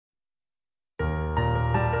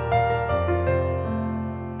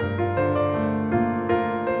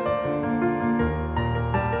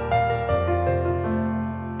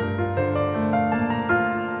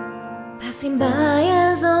Passing by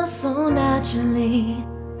as though so naturally,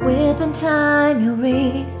 within time you'll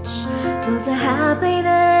reach towards a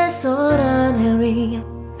happiness ordinary,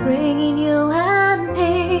 bringing you and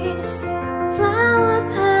peace. Flower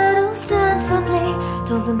petals dance softly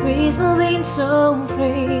towards the breeze, moving so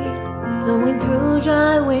free, blowing through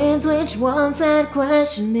dry winds which once had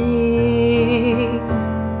questioned me.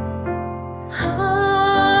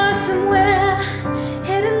 Oh, somewhere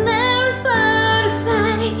hidden there is but a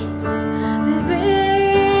faint,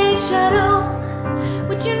 vivid shadow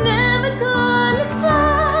which you never could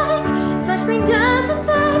mistake. Such spring doesn't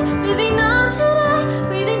fade, living on today,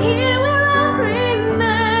 breathing here where I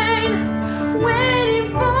remain, waiting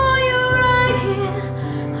for you right here.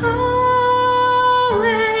 Always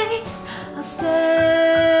I'll stay.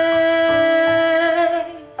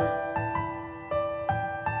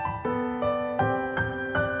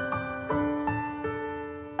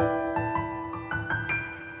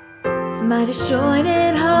 My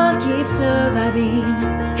disjointed heart keeps surviving,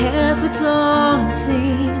 half it's all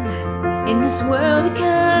unseen. In this world it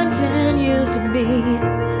continues to be,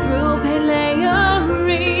 through pain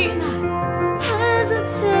layering.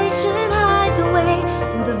 Hesitation hides away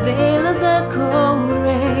through the veil of the cold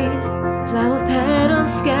rain. Flower petals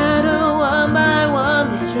scatter one by one,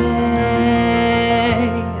 they stray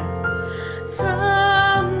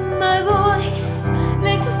from my voice,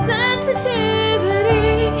 nature's sensitivity.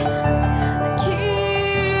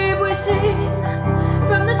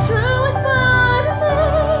 From the truest part of me,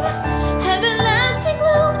 everlasting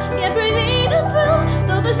gloom, yet breathing it through,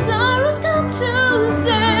 though the sorrows come to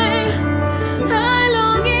stay. I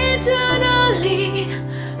long eternally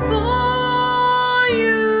for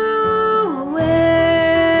you away.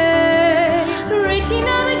 Reaching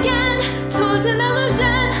out again towards an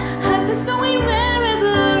illusion, I'm pursuing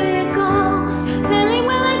wherever it goes, failing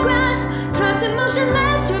while I grasp, trapped and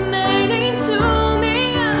motionless, remaining to me.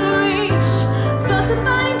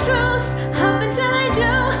 Falsifying truths up until I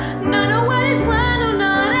do not know what is one or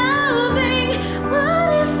not a thing.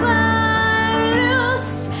 What if I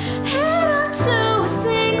just held on to a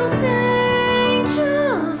single thing,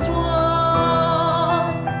 just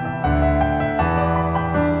one?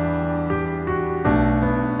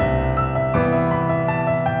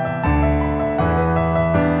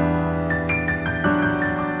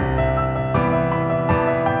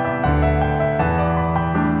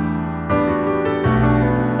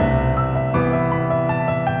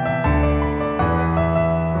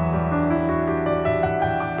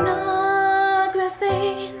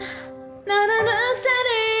 Not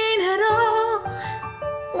understanding at all.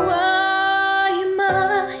 Why am I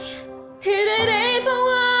here today, for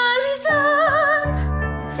what reason?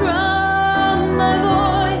 From my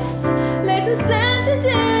voice, latent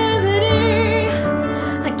sensitivity,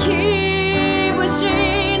 I keep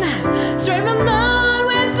wishing straight from the heart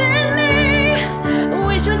within me.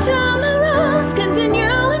 Wish for tomorrows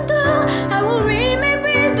continue and go. I will remain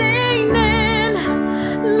breathing in,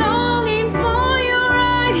 longing for you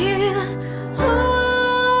right here.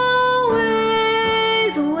 Always,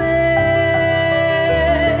 always.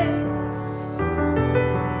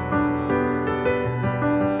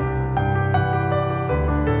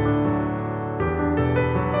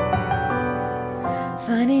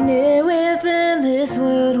 Finding it within this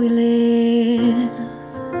world we live,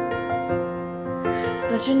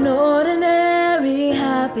 such an ordinary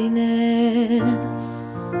happiness.